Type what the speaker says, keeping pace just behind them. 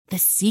The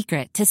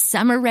secret to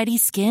summer-ready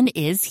skin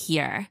is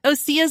here.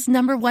 Osea's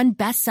 #1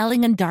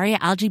 best-selling Undaria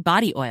Algae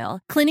Body Oil,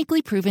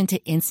 clinically proven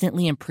to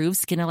instantly improve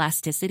skin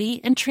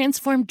elasticity and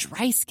transform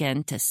dry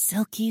skin to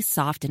silky,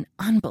 soft, and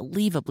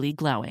unbelievably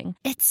glowing.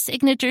 Its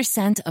signature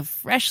scent of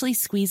freshly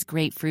squeezed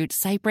grapefruit,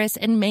 cypress,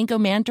 and mango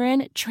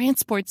mandarin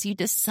transports you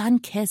to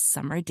sun-kissed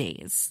summer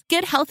days.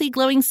 Get healthy,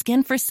 glowing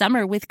skin for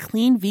summer with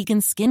clean, vegan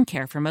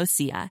skincare from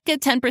Osea.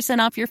 Get 10%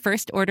 off your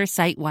first order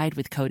site-wide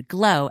with code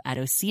GLOW at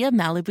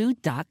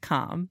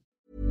OseaMalibu.com.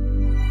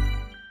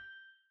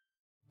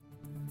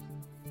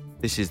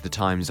 This is the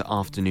Times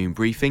afternoon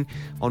briefing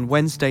on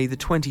Wednesday, the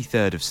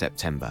 23rd of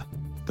September.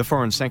 The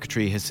Foreign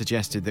Secretary has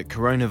suggested that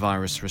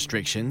coronavirus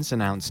restrictions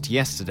announced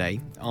yesterday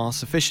are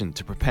sufficient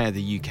to prepare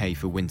the UK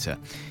for winter.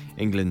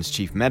 England's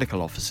Chief Medical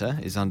Officer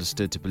is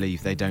understood to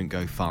believe they don't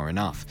go far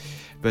enough.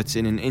 But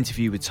in an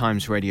interview with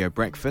Times Radio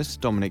Breakfast,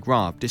 Dominic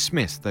Raab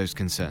dismissed those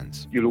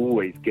concerns. You'll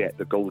always get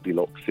the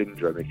Goldilocks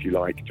syndrome, if you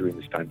like, during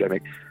this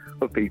pandemic,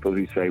 of people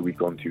who say we've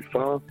gone too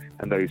far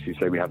and those who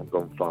say we haven't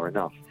gone far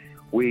enough.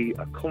 We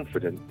are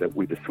confident that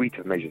with the suite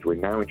of measures we're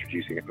now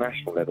introducing at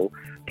national level,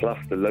 plus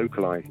the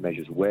localised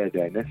measures where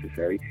they're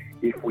necessary,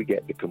 if we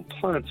get the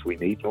compliance we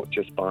need, not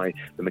just by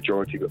the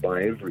majority but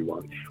by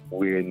everyone,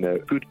 we're in a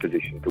good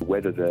position to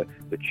weather the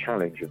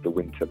challenge of the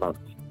winter months.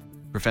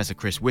 Professor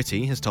Chris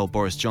Whitty has told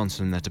Boris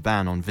Johnson that a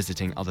ban on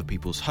visiting other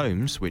people's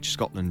homes, which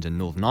Scotland and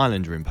Northern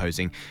Ireland are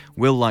imposing,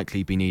 will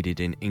likely be needed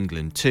in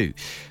England too.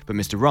 But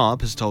Mr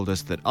Raab has told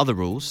us that other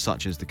rules,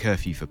 such as the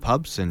curfew for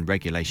pubs and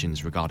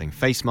regulations regarding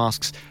face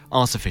masks,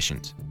 are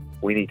sufficient.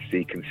 We need to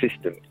see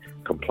consistent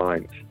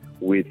compliance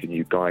with the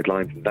new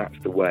guidelines, and that's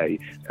the way,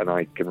 and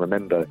I can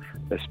remember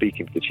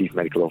speaking to the Chief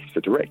Medical Officer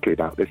directly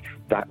about this,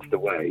 that's the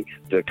way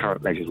the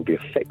current measures will be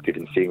effective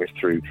in seeing us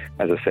through,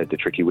 as I said, the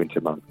tricky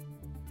winter months.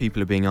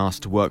 People are being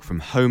asked to work from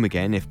home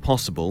again, if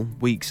possible,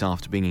 weeks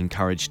after being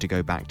encouraged to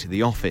go back to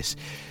the office.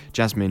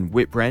 Jasmine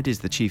Whitbread is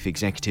the chief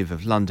executive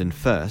of London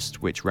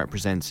First, which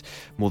represents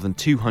more than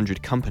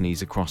 200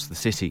 companies across the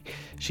city.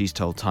 She's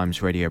told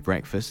Times Radio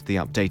Breakfast the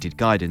updated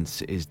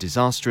guidance is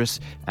disastrous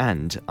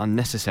and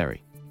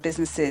unnecessary.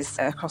 Businesses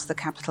across the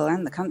capital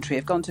and the country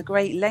have gone to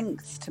great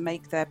lengths to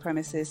make their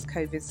premises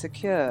COVID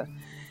secure.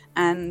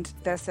 And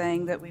they're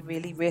saying that we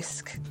really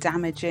risk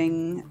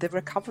damaging the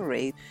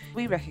recovery.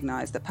 We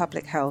recognise that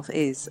public health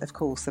is, of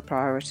course, the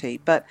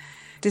priority, but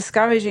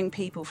discouraging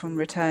people from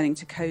returning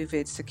to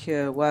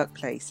COVID-secure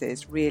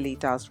workplaces really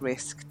does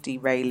risk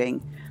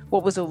derailing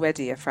what was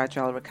already a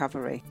fragile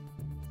recovery.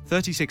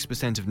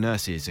 36% of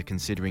nurses are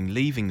considering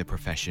leaving the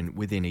profession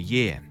within a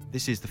year.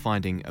 This is the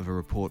finding of a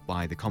report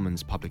by the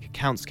Commons Public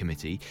Accounts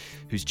Committee,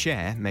 whose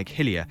chair, Meg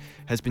Hillier,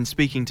 has been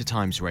speaking to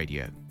Times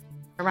Radio.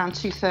 Around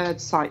 2/3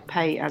 cite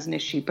pay as an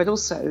issue, but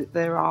also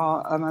there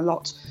are a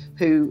lot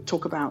who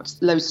talk about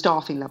low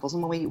staffing levels.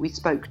 And when we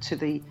spoke to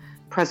the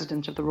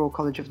president of the Royal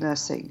College of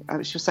Nursing,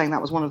 she was saying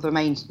that was one of the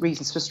main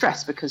reasons for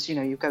stress, because,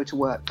 you go to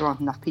work, there aren't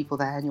enough people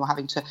there, and you're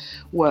having to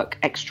work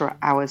extra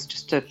hours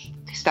just to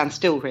stand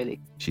still, really.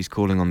 She's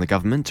calling on the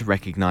government to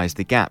recognise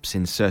the gaps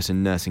in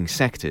certain nursing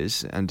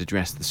sectors and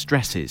address the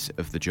stresses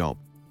of the job.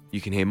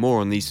 You can hear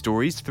more on these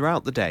stories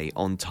throughout the day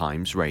on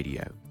Times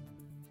Radio.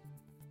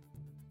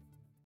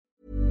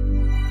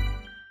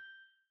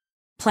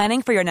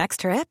 Planning for your next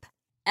trip?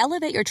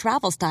 Elevate your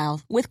travel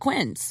style with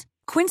Quince.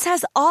 Quince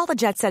has all the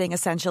jet-setting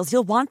essentials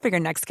you'll want for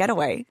your next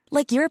getaway,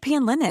 like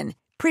European linen,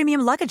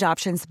 premium luggage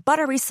options,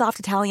 buttery soft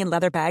Italian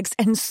leather bags,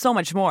 and so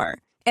much more.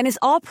 And is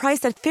all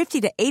priced at 50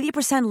 to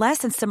 80% less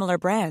than similar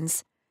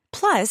brands.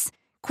 Plus,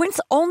 Quince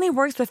only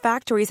works with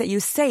factories that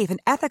use safe and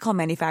ethical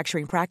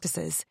manufacturing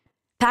practices.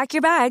 Pack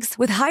your bags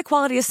with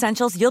high-quality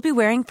essentials you'll be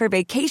wearing for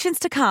vacations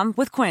to come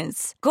with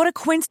Quince. Go to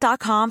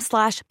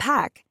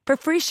quince.com/pack for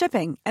free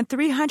shipping and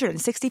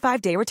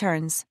 365-day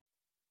returns.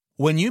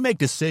 When you make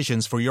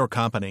decisions for your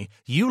company,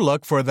 you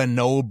look for the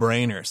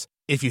no-brainers.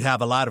 If you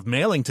have a lot of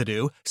mailing to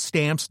do,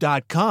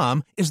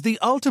 Stamps.com is the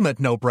ultimate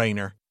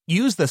no-brainer.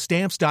 Use the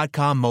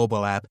Stamps.com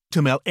mobile app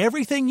to mail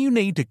everything you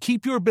need to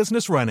keep your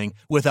business running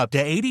with up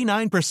to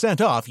 89%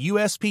 off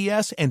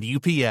USPS and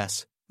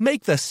UPS.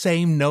 Make the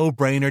same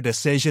no-brainer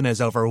decision as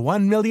over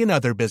 1 million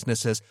other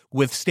businesses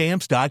with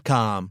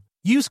Stamps.com.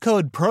 Use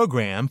code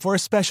PROGRAM for a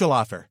special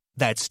offer.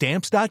 That's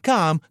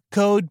Stamps.com,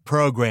 code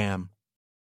PROGRAM.